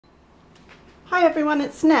Hi everyone,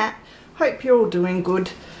 it's Nat. Hope you're all doing good.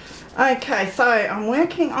 Okay, so I'm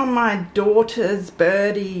working on my daughter's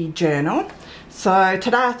birdie journal. So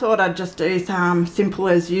today I thought I'd just do some simple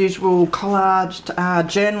as usual collaged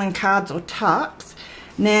journaling cards or tucks.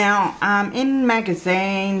 Now in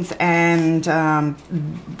magazines and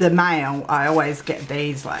the mail I always get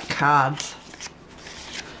these like cards.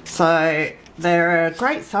 So they're a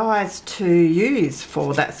great size to use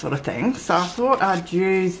for that sort of thing. So I thought I'd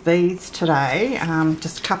use these today,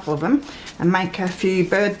 just a couple of them, and make a few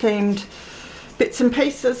bird themed bits and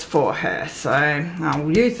pieces for her. So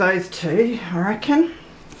I'll use those too, I reckon.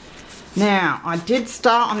 Now I did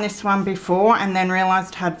start on this one before and then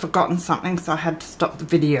realised I had forgotten something, so I had to stop the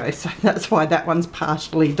video. So that's why that one's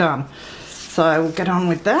partially done. So we'll get on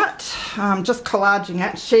with that. Just collaging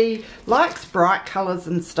it. She likes bright colours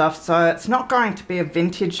and stuff, so it's not going to be a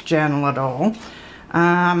vintage journal at all.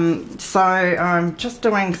 So I'm just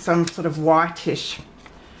doing some sort of whitish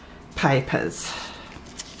papers.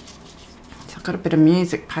 So I've got a bit of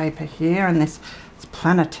music paper here and this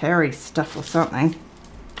planetary stuff or something.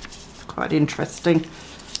 It's quite interesting.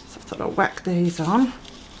 So I thought I'll whack these on.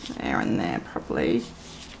 There and there probably.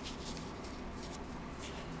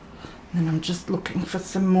 And I'm just looking for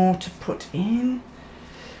some more to put in.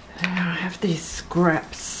 I have these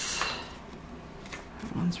scraps.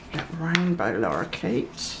 That one's that rainbow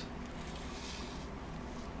lorikeet.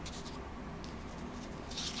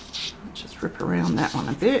 I'll just rip around that one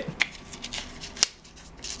a bit.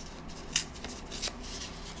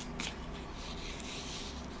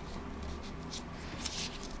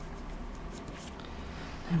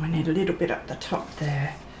 And we need a little bit up the top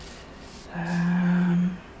there.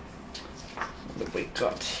 What have we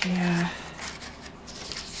got here?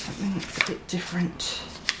 Something that's a bit different.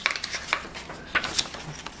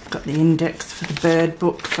 Got the index for the bird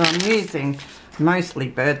book, so I'm using mostly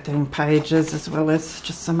bird themed pages as well as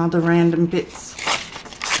just some other random bits.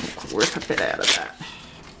 I'll rip a bit out of that.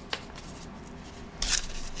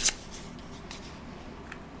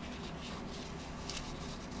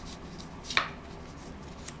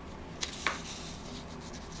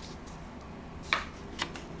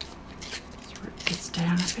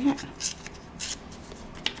 Down a bit.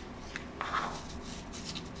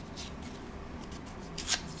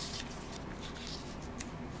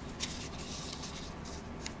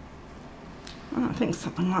 I think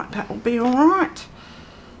something like that will be all right.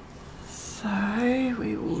 So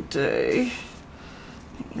we will do,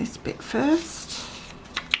 I think, this bit first.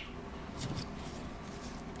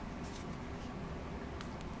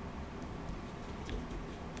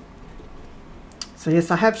 So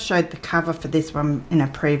yes, I have showed the cover for this one in a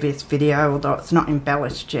previous video, although it's not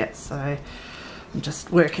embellished yet, so I'm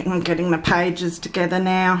just working on getting the pages together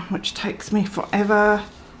now, which takes me forever.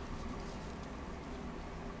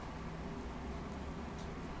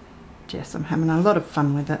 Yes, I'm having a lot of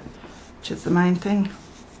fun with it, which is the main thing.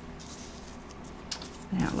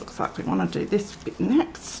 Now it looks like we want to do this bit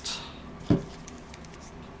next.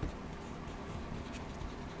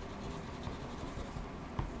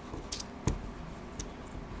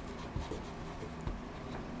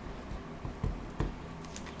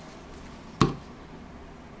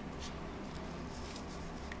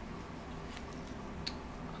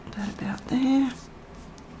 That about there.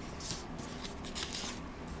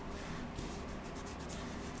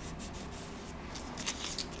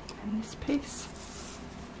 And this piece.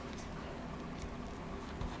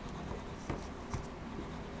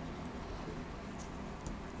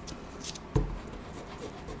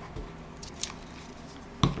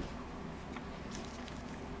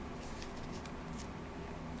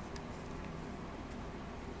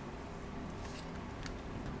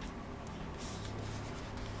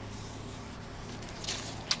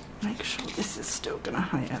 Make sure this is still going to,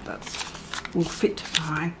 yeah, that will fit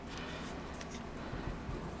fine.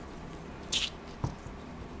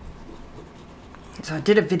 So I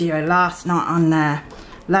did a video last night on the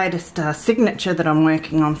latest signature that I'm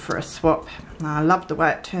working on for a swap. I love the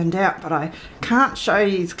way it turned out, but I can't show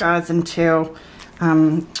you guys until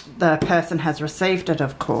the person has received it,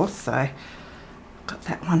 of course. So I've got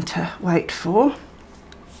that one to wait for.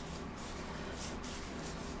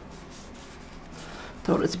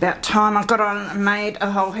 Thought it was about time I got on and made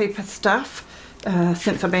a whole heap of stuff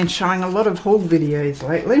since I've been showing a lot of haul videos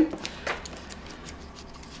lately.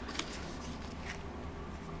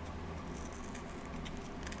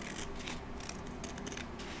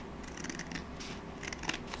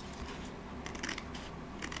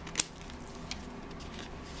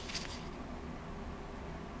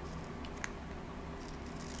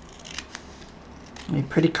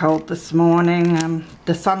 Pretty cold this morning.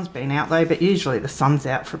 The sun's been out though, but usually the sun's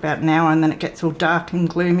out for about an hour and then it gets all dark and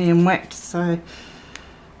gloomy and wet, so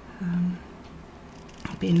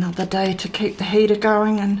it'll be another day to keep the heater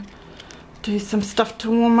going and do some stuff to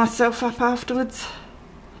warm myself up afterwards.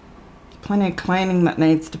 Plenty of cleaning that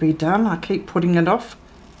needs to be done. I keep putting it off.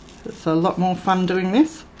 It's a lot more fun doing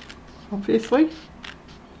this, obviously.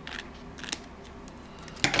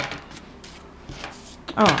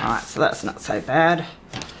 Alright, so that's not so bad.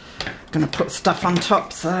 I'm going to put stuff on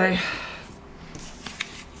top, so...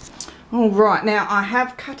 Alright, now I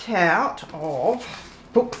have cut out of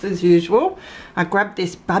books as usual. I grabbed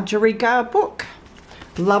this Budgie book.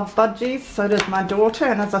 Love budgies, so does my daughter,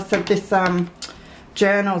 and as I said, this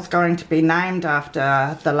journal is going to be named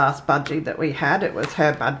after the last budgie that we had. It was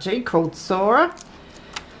her budgie called Sora.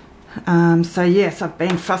 So yes, I've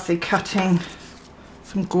been fussy cutting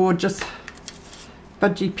some gorgeous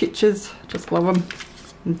budgie pictures. Just love them.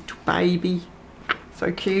 Little baby,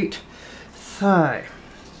 so cute. So,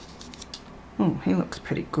 oh, he looks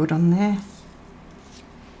pretty good on there. I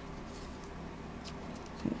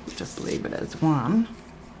think we'll just leave it as one.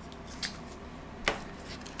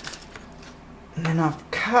 And then I've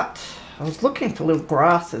cut, I was looking for little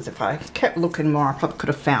grasses. If I kept looking more, I probably could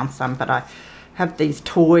have found some, but I have these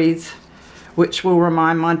toys which will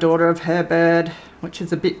remind my daughter of her bird, which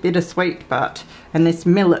is a bit bittersweet, but, and this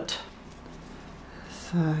millet.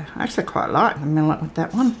 So I actually quite like the millet with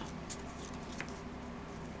that one.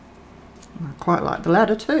 I quite like the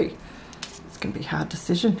ladder too. It's going to be a hard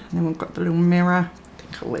decision. And then we've got the little mirror. I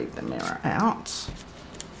think I'll leave the mirror out.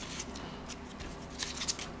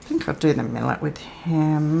 I think I'll do the millet with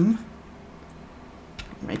him.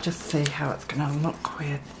 Let me just see how it's going to look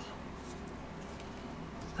with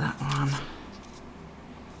that one.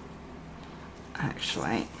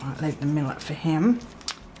 Actually, I'll leave the millet for him.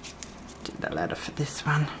 Do the ladder for this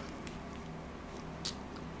one.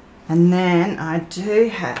 And then I do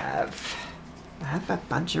have a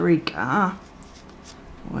budgie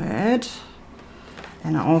word.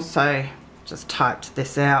 And I also just typed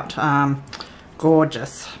this out,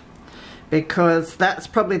 gorgeous. Because that's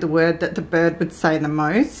probably the word that the bird would say the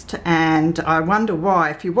most, and I wonder why.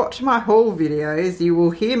 If you watch my haul videos, you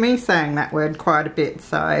will hear me saying that word quite a bit,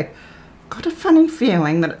 so I've got a funny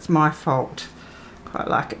feeling that it's my fault. Quite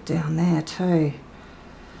like it down there too.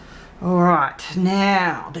 Alright,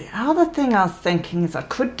 now the other thing I was thinking is I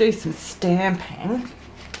could do some stamping.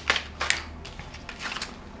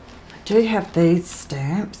 I do have these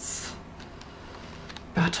stamps,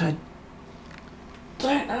 but I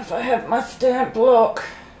don't know if I have my stamp block,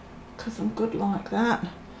 because I'm good like that.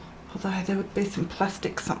 Although there would be some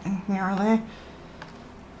plastic something here or there.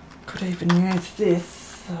 Could even use this.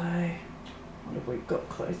 So what have we got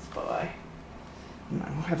close by? No,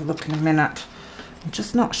 we'll have a look in a minute. I'm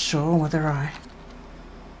just not sure whether I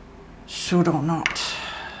should or not.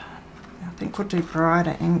 I think we'll do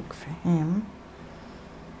brighter ink for him.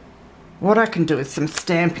 What I can do is some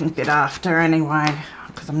stamping bit after anyway,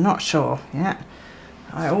 because I'm not sure yet.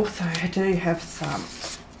 I also do have some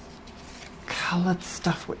coloured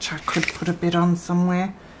stuff which I could put a bit on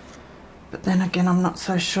somewhere, but then again I'm not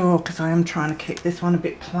so sure because I am trying to keep this one a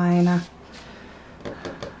bit plainer.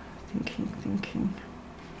 Thinking.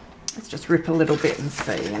 Let's just rip a little bit and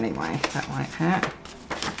see anyway. That won't hurt.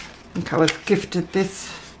 I think I was gifted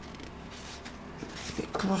this. It's a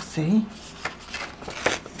bit glossy.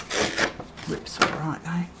 Rips alright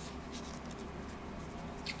though.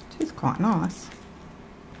 It is quite nice.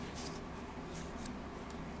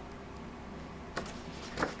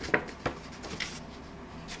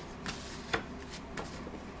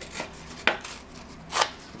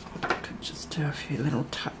 Do a few little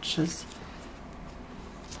touches.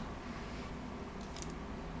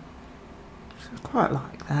 So I quite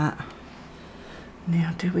like that.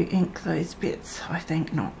 Now do we ink those bits? I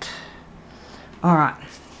think not. Alright,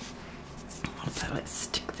 so let's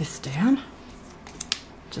stick this down.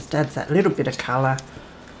 Just adds that little bit of colour.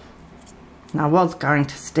 And I was going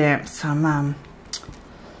to stamp some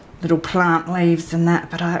little plant leaves and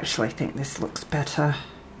that, but I actually think this looks better.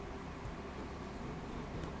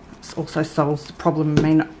 Also solves the problem of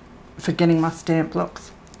me not forgetting my stamp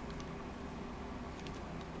blocks.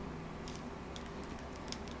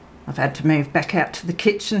 I've had to move back out to the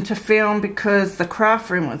kitchen to film because the craft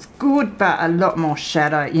room was good but a lot more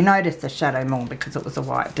shadow. You notice the shadow more because it was a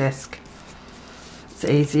white desk. It's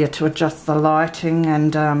easier to adjust the lighting,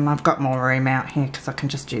 and I've got more room out here because I can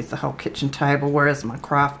just use the whole kitchen table, whereas my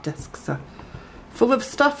craft desks are full of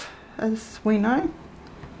stuff, as we know.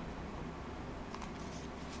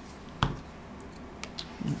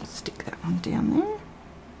 I'll stick that one down there.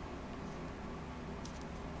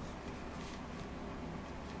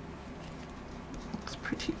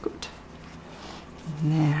 pretty good.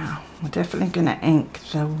 Now, we're definitely going to ink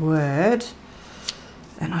the word,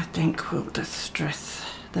 and I think we'll distress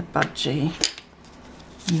the budgie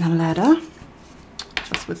and the ladder,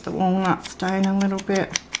 just with the walnut stain a little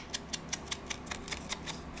bit.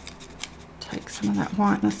 Take some of that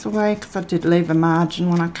whiteness away, because I did leave a margin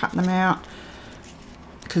when I cut them out.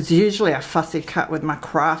 Because usually I fussy cut with my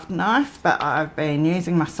craft knife, but I've been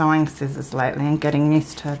using my sewing scissors lately and getting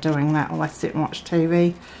used to doing that while I sit and watch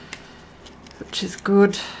TV, which is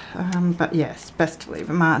good. But yes, best to leave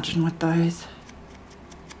a margin with those.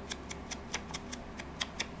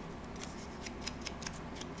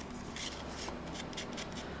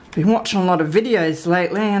 Been watching a lot of videos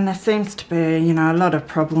lately, and there seems to be, you know, a lot of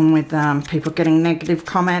problem with people getting negative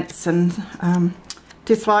comments and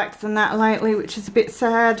dislikes and that lately, which is a bit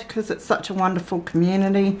sad because it's such a wonderful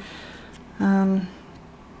community.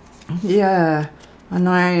 Yeah, I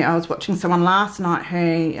know I was watching someone last night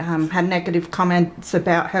who had negative comments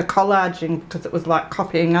about her collaging because it was like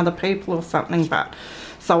copying other people or something, but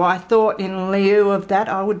so I thought in lieu of that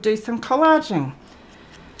I would do some collaging,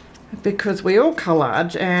 because we all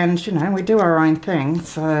collage and, you know, we do our own thing,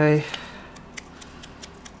 so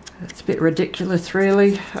it's a bit ridiculous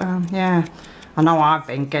really. Yeah, I know I've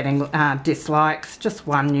been getting dislikes, just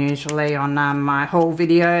one usually, on my haul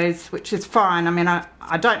videos, which is fine. I mean,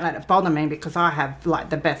 I don't let it bother me because I have like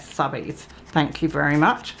the best subbies. Thank you very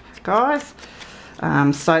much, guys.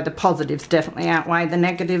 So the positives definitely outweigh the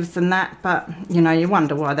negatives and that, but you know, you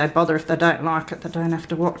wonder why they bother if they don't like it. They don't have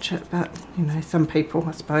to watch it, but you know, some people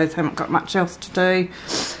I suppose haven't got much else to do.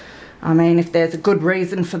 I mean, if there's a good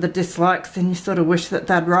reason for the dislikes, then you sort of wish that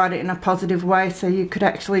they'd write it in a positive way so you could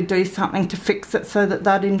actually do something to fix it so that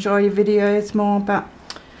they'd enjoy your videos more, but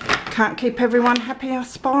can't keep everyone happy, I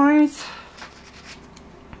suppose.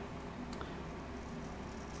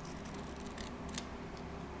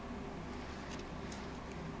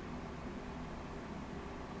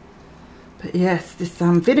 But yes, this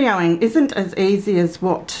videoing isn't as easy as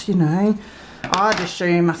what, you know, I'd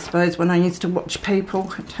assume, I suppose, when I used to watch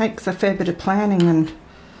people. It takes a fair bit of planning, and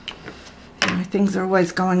you know, things are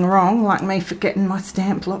always going wrong, like me forgetting my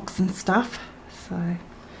stamp blocks and stuff. So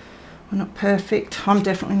we're not perfect. I'm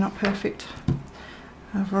definitely not perfect.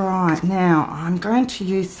 Alright, now I'm going to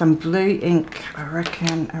use some blue ink, I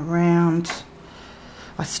reckon, around.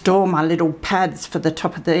 I store my little pads for the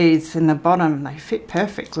top of these in the bottom. They fit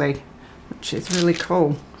perfectly, which is really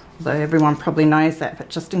cool. Although everyone probably knows that, but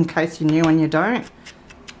just in case you knew and you don't.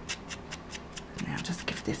 Now just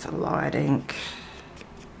give this a light ink.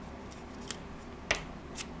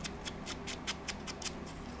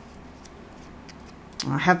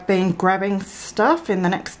 I have been grabbing stuff. In the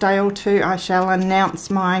next day or two I shall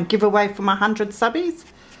announce my giveaway for my 100 subbies.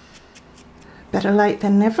 Better late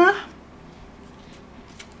than never.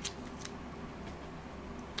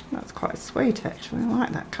 That's quite sweet actually, I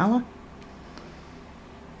like that colour.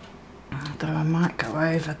 Although I might go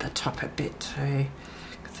over the top a bit too,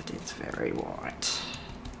 because it is very white.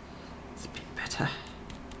 It's a bit better.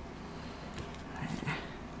 There.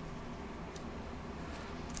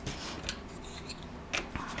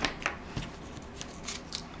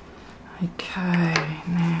 Okay,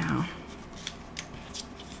 now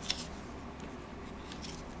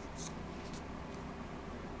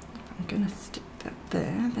I'm going to stick that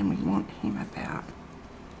there, then we want him about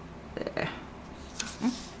there.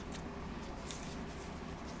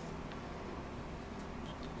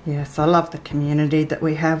 Yes, I love the community that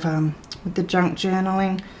we have with the junk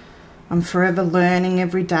journaling. I'm forever learning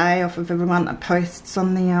every day off of everyone that posts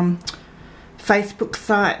on the Facebook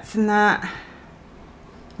sites and that.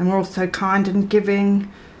 And we're also kind and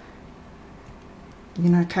giving. You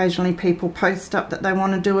know, occasionally people post up that they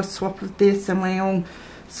want to do a swap of this and we all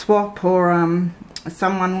swap, or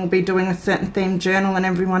someone will be doing a certain themed journal and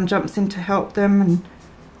everyone jumps in to help them. And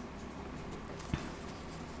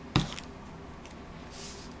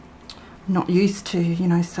not used to, you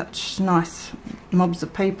know, such nice mobs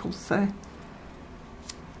of people, so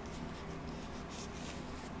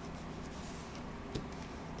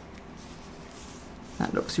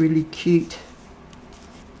that looks really cute.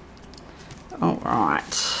 All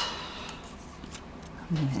right,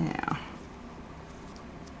 now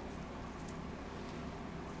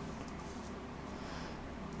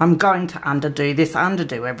I'm going to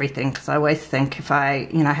underdo everything, because I always think if I,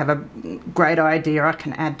 you know, have a great idea, I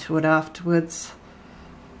can add to it afterwards.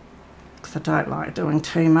 Because I don't like doing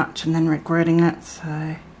too much and then regretting it,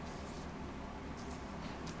 so.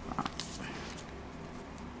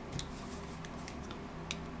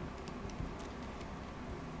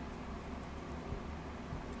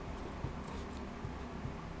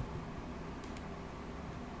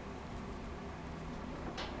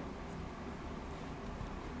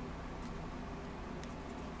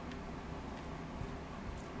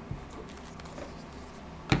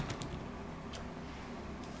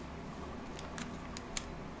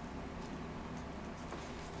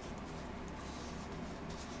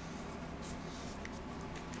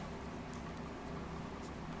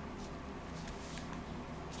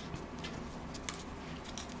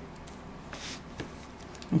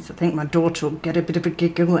 I think my daughter will get a bit of a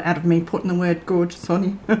giggle out of me putting the word gorgeous on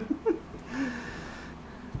him.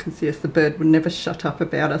 Because yes, the bird would never shut up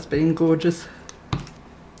about us being gorgeous.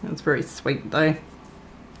 That's very sweet though.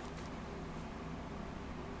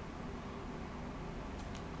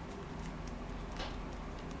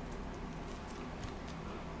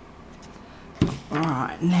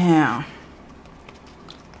 Alright, now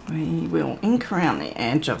we will ink around the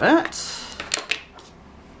edge of it.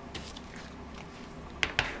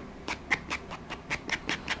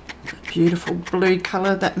 Beautiful blue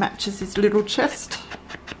colour that matches his little chest.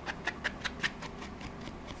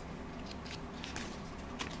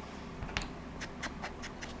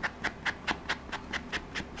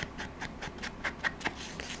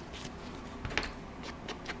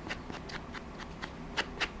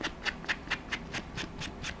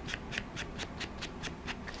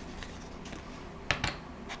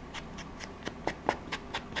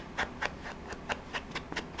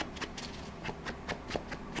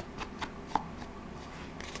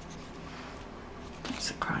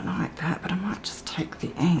 Quite like that, but I might just take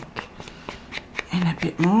the ink in a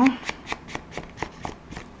bit more.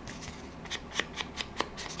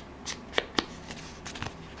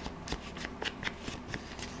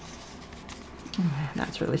 Oh,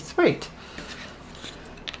 that's really sweet.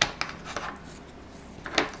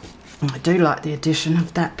 I do like the addition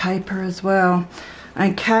of that paper as well.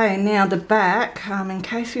 Okay, now the back, in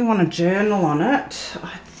case you want to journal on it,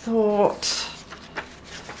 I thought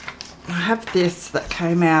I have this that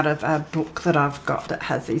came out of a book that I've got that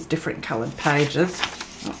has these different coloured pages.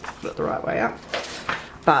 Oh, put it the right way up.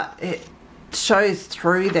 But it shows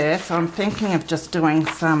through there, so I'm thinking of just doing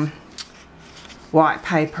some white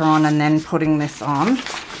paper on and then putting this on.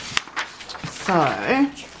 So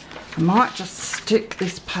I might just stick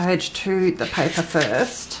this page to the paper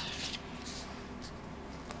first.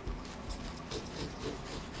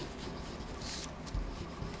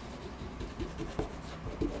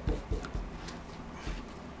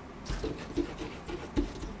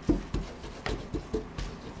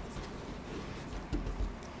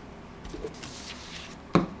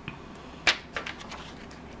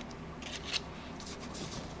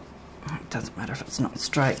 Doesn't matter if it's not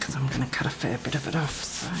straight because I'm going to cut a fair bit of it off.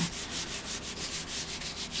 So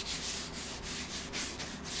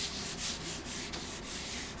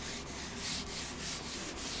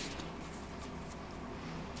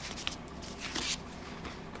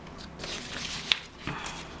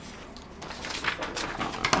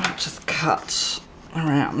I'll just cut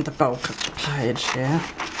around the bulk of the page here.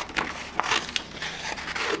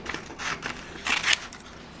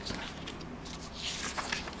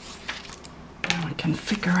 Can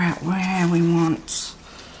figure out where we want. So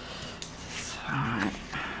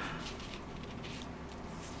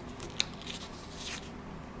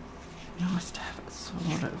nice to have it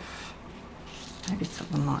sort of, maybe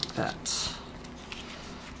something like that,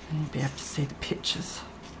 and you'll be able to see the pictures.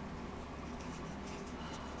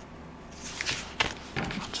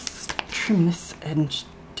 I'll just trim this edge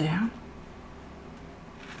down.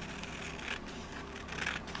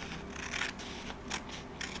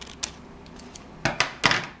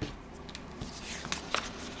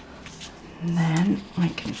 And then we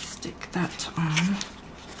can stick that on,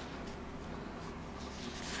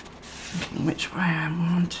 thinking which way I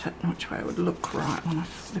want it and which way it would look right when I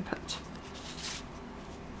flip it.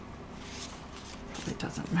 Probably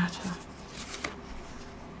doesn't matter.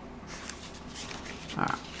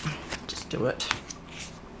 Alright, just do it.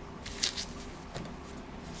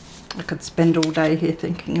 I could spend all day here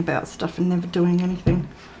thinking about stuff and never doing anything.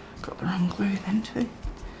 Got the wrong glue then too.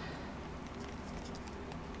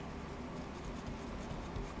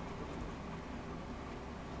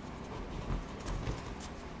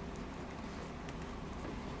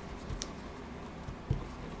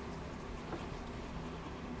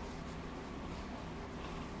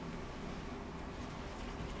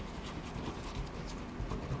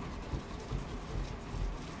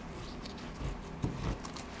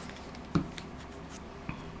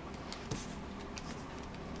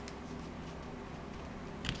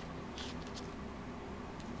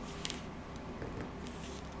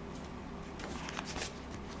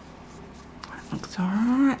 Looks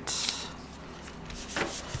alright.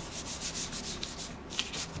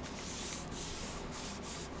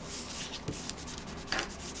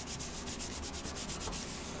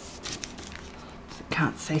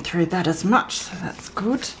 Can't see through that as much, so that's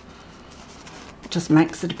good. Just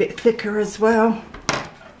makes it a bit thicker as well.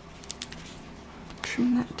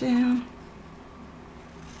 Trim that down.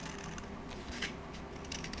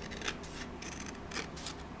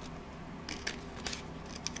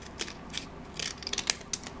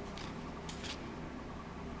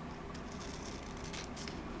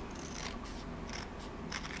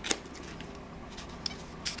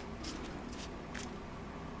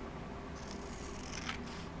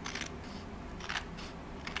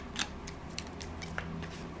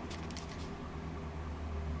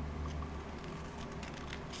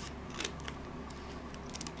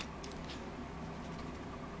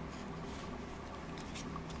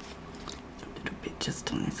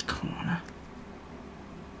 just on this corner.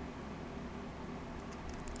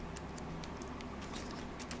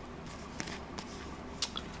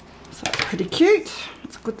 So it's pretty cute.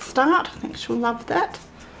 It's a good start. I think she'll love that.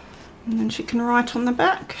 And then she can write on the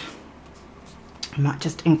back. I might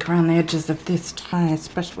just ink around the edges of this too,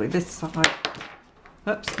 especially this side.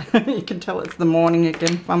 Oops, you can tell it's the morning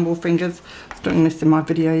again, fumble fingers. I was doing this in my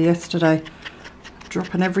video yesterday.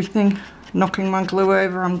 Dropping everything, knocking my glue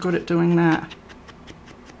over, I'm good at doing that.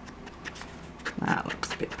 That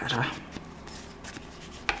looks a bit better.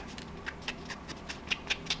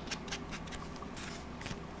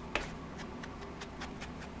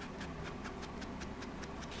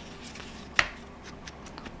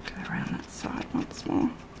 Go around that side once more.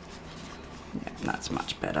 Yeah, that's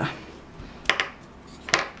much better.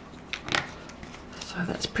 So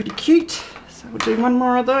that's pretty cute. So we'll do one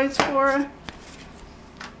more of those for her.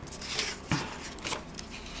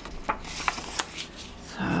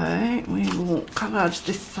 So we will collage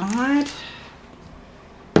this side.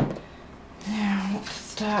 Now what to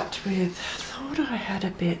start with? I thought I had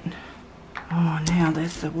a bit. Oh, now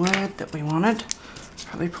there's the word that we wanted.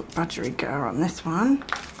 Probably put Budgie on this one.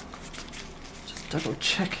 Just double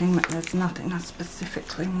checking that there's nothing I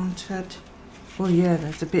specifically wanted. Well, yeah,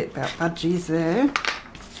 there's a bit about budgies there.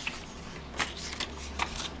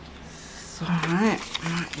 So I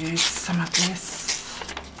might use some of this.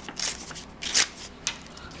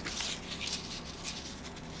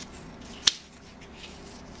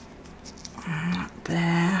 Right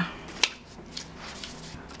there.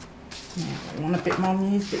 Now I want a bit more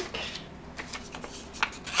music.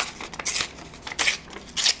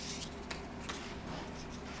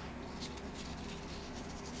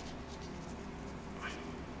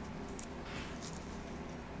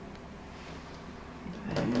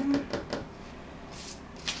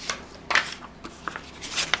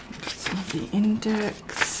 The index.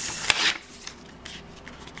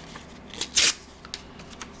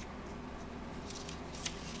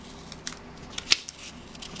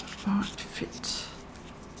 Might fit.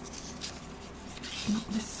 Not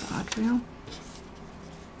this side wheel.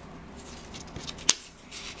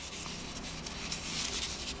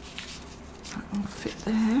 That will fit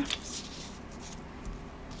there.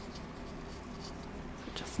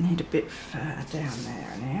 Just need a bit further down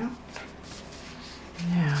there now.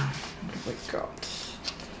 Now, what have we got?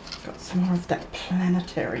 Got some more of that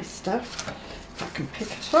planetary stuff. If I can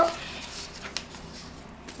pick it up,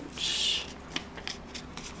 which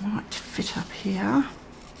might fit up here.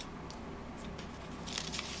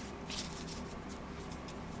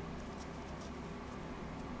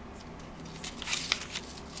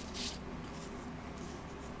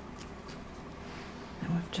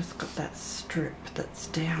 And we've just got that strip that's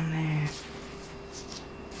down there.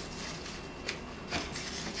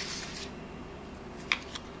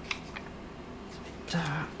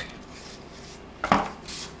 Dark. I'm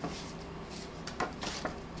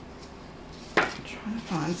trying to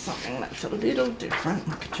find something that's a little different.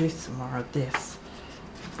 I could use some more of this.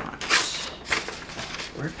 Right.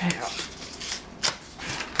 Rip out.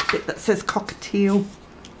 Bit that says cockatiel.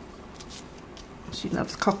 She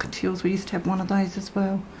loves cockatiels. We used to have one of those as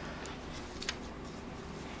well.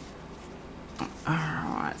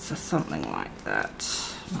 Alright, so something like that.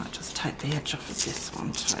 Might just take the edge off of this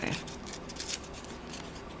one too.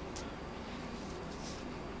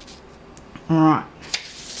 Alright,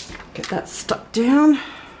 get that stuck down.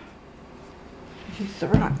 Use the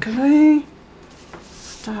right glue.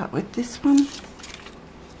 Start with this one.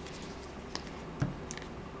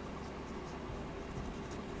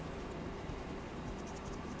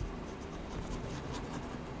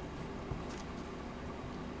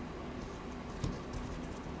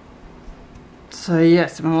 So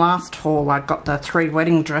yes, in the last haul I got the 3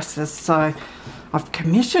 wedding dresses, so I've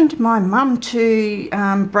commissioned my mum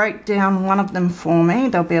to break down one of them for me.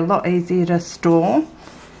 They'll be a lot easier to store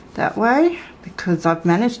that way because I've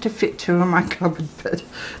managed to fit 2 in my cupboard, but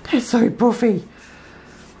they're so buffy.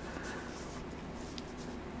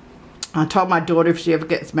 I told my daughter if she ever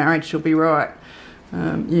gets married she'll be right.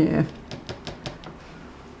 Yeah.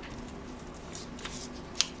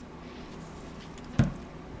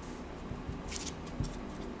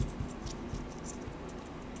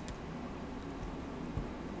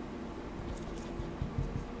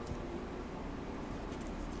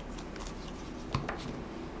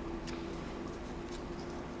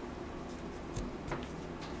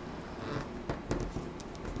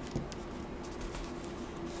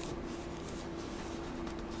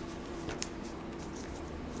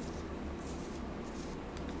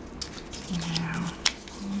 Now,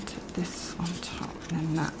 this on top and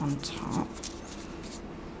then that on top.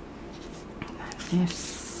 And then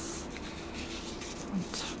this on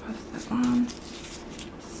top of that one.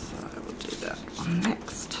 So we'll do that one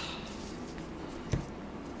next.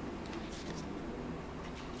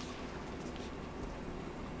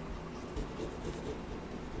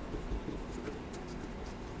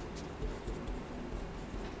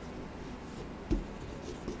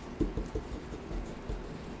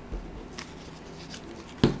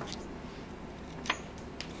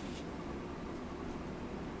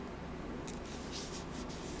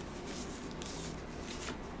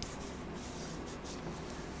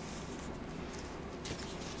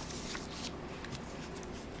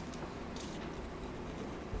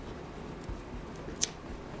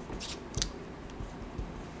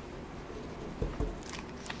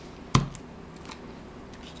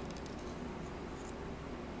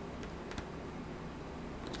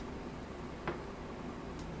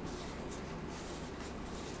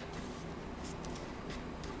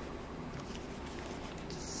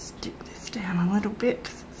 Stick this down a little bit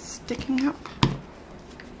because it's sticking up.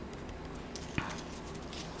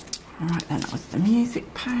 Alright, then it was the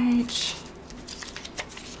music page.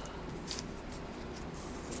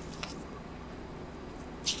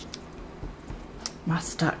 Must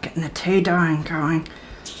start getting the tea dyeing going.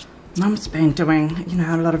 Mum's been doing, you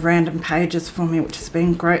know, a lot of random pages for me, which has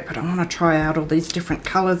been great, but I want to try out all these different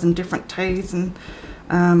colours and different teas, and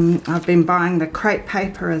I've been buying the crepe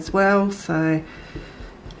paper as well, so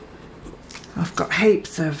I've got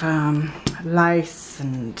heaps of lace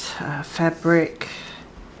and fabric,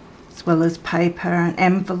 as well as paper and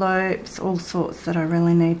envelopes, all sorts that I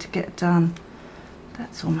really need to get done.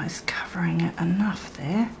 That's almost covering it enough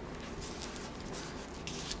there.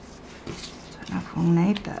 Don't know if we'll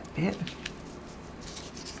need that bit.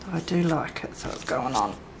 I do like it, so it's going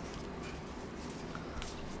on.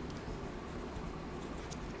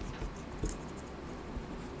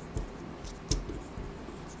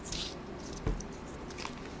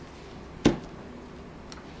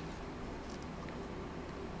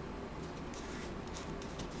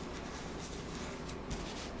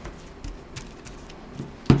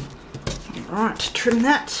 Right, trim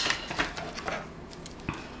that.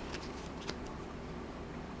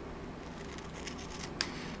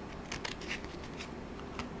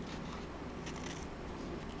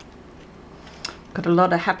 Got a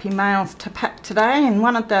lot of happy mails to pack today. In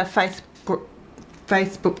one of the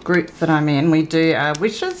Facebook groups that I'm in, we do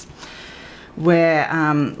wishes, where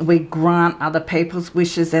we grant other people's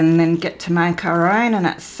wishes and then get to make our own, and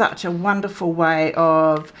it's such a wonderful way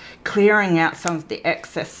of clearing out some of the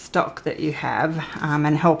excess stock that you have,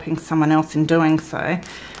 and helping someone else in doing so,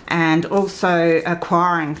 and also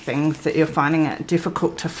acquiring things that you're finding it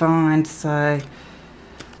difficult to find. So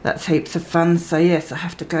that's heaps of fun. So yes, I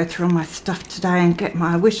have to go through all my stuff today and get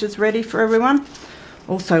my wishes ready for everyone.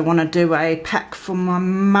 Also want to do a pack for my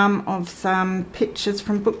mum of some pictures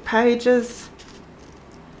from book pages.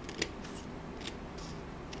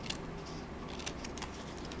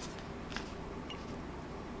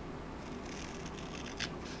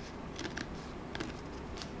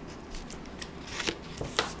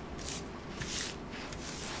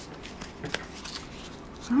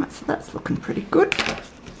 Alright, so that's looking pretty good.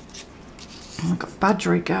 And we've got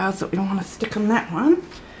Budgie gars that we want to stick on that one.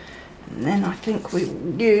 And then I think we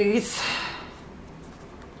will use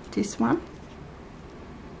this one.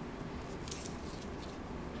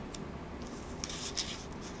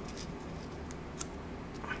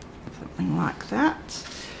 Something like that.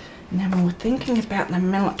 And then we were thinking about the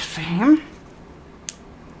Millet Fam,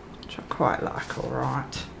 which I quite like,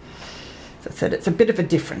 alright. As I said, it's a bit of a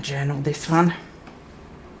different journal, this one.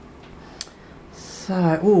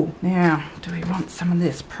 So, oh, now, do we want some of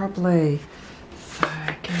this? Probably. So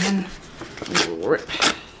again, rip.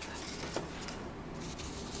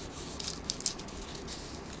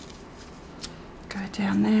 Go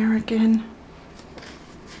down there again.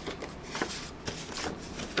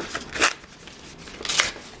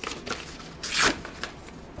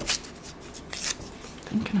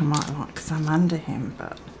 Thinking I might like some under him,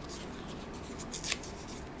 but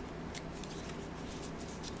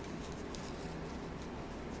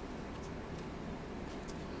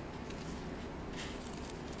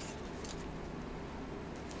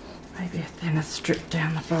maybe a thinner strip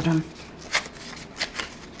down the bottom.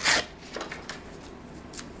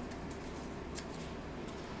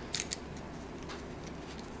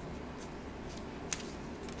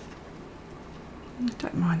 I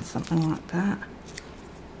don't mind something like that.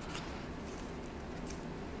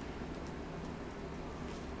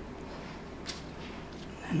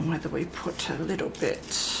 And whether we put a little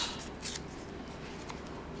bit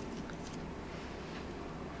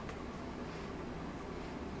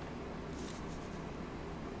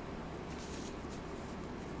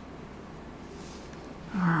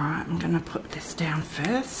put this down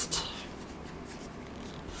first.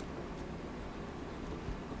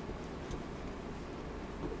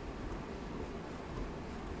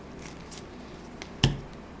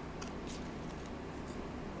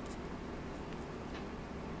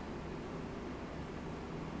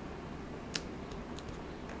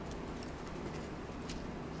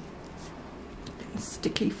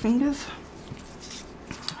 Sticky fingers,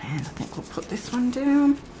 and I think we'll put this one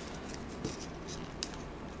down.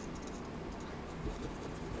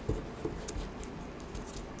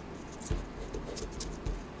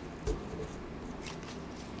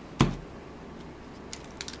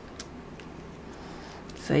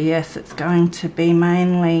 So yes, it's going to be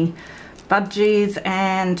mainly budgies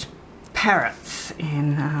and parrots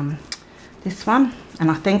in this one, and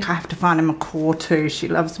I think I have to find a macaw too. She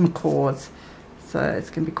loves macaws. So it's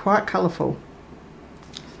going to be quite colourful,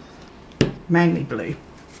 mainly blue.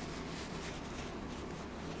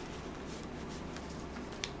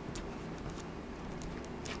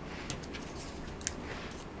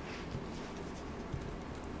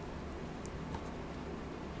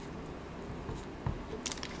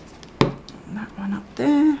 And that one up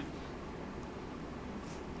there.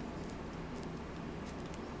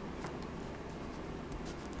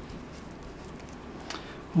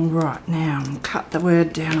 Alright, now I'll cut the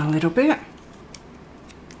word down a little bit.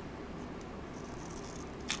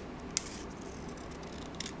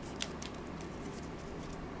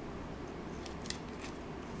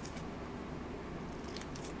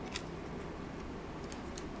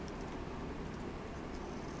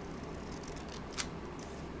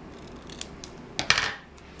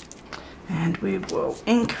 And we will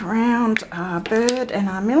ink around our bird and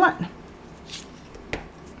our millet.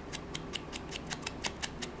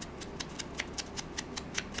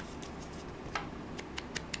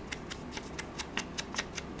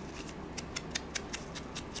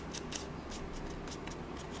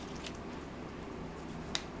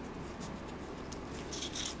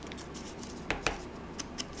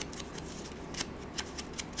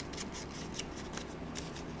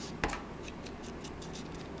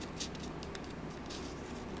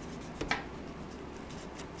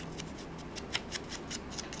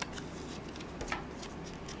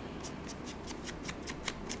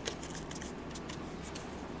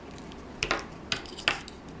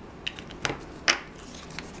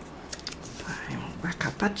 Whack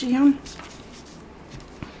our budgie on.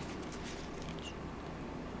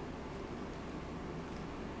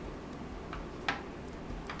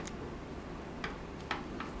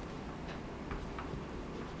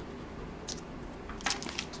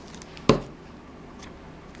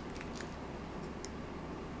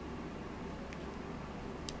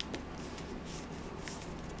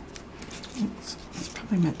 Oops, it's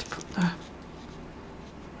probably meant to put the,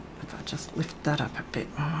 if I just lift that up a bit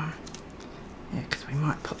more. Yeah, because we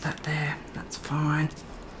might put that there. That's fine.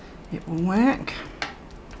 It will work.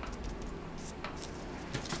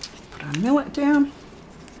 Put our millet down.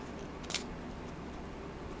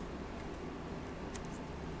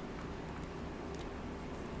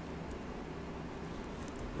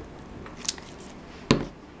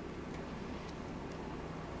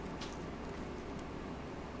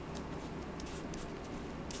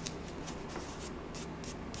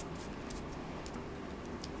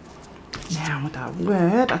 Now with our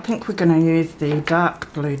word, I think we're going to use the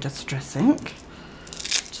dark blue distress ink.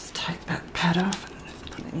 Just take that pad off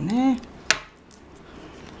and put it in there.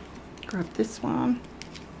 Grab this one.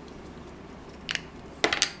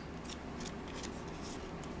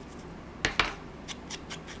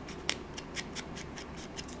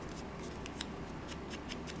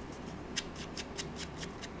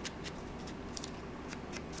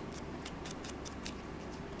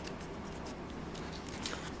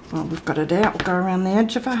 Well, we've got it out. We'll go around the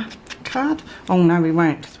edge of our card. Oh no, we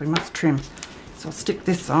won't, because we must trim. So I'll stick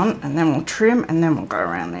this on and then we'll trim and then we'll go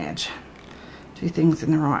around the edge. Do things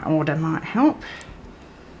in the right order might help.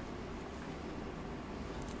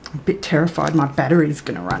 I'm a bit terrified my battery's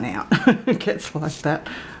going to run out. It gets like that.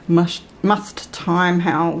 Must time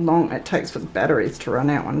how long it takes for the batteries to run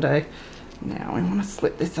out one day. Now we want to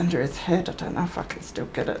slip this under his head. I don't know if I can still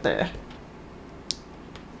get it there.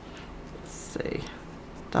 Let's see.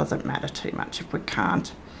 Doesn't matter too much if we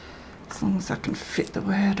can't, as long as I can fit the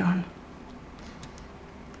word on.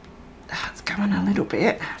 It's going a little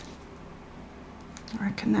bit. I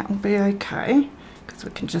reckon that will be okay, because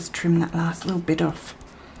we can just trim that last little bit off.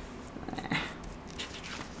 There.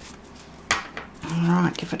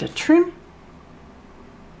 Alright, give it a trim.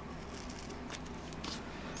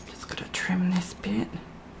 Just got to trim this bit.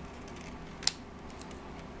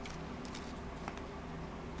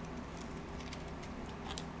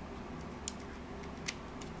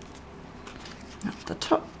 up the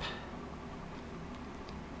top.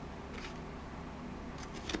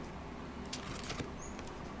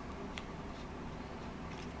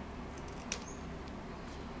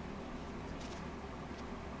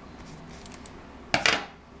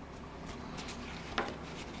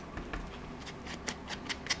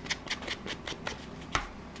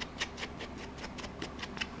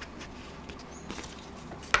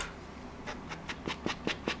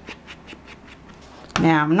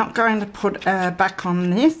 Now I'm not going to put back on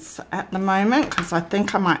this at the moment because I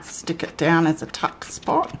think I might stick it down as a tuck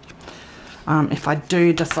spot. If I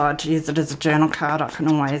do decide to use it as a journal card, I can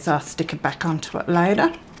always stick it back onto it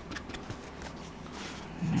later.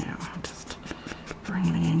 Now I'll just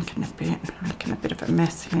bring the ink in a bit, making a bit of a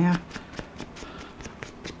mess here.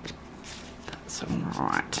 That's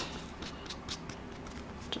alright.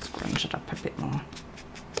 Just grunge it up a bit more.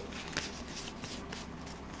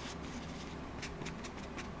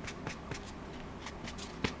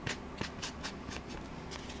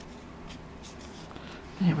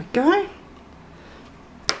 There we go.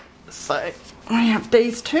 So I have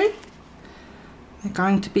these two. They're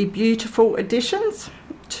going to be beautiful additions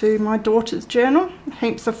to my daughter's journal.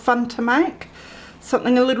 Heaps of fun to make.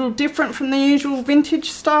 Something a little different from the usual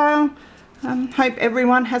vintage style. Hope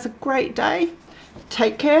everyone has a great day.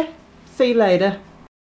 Take care. See you later.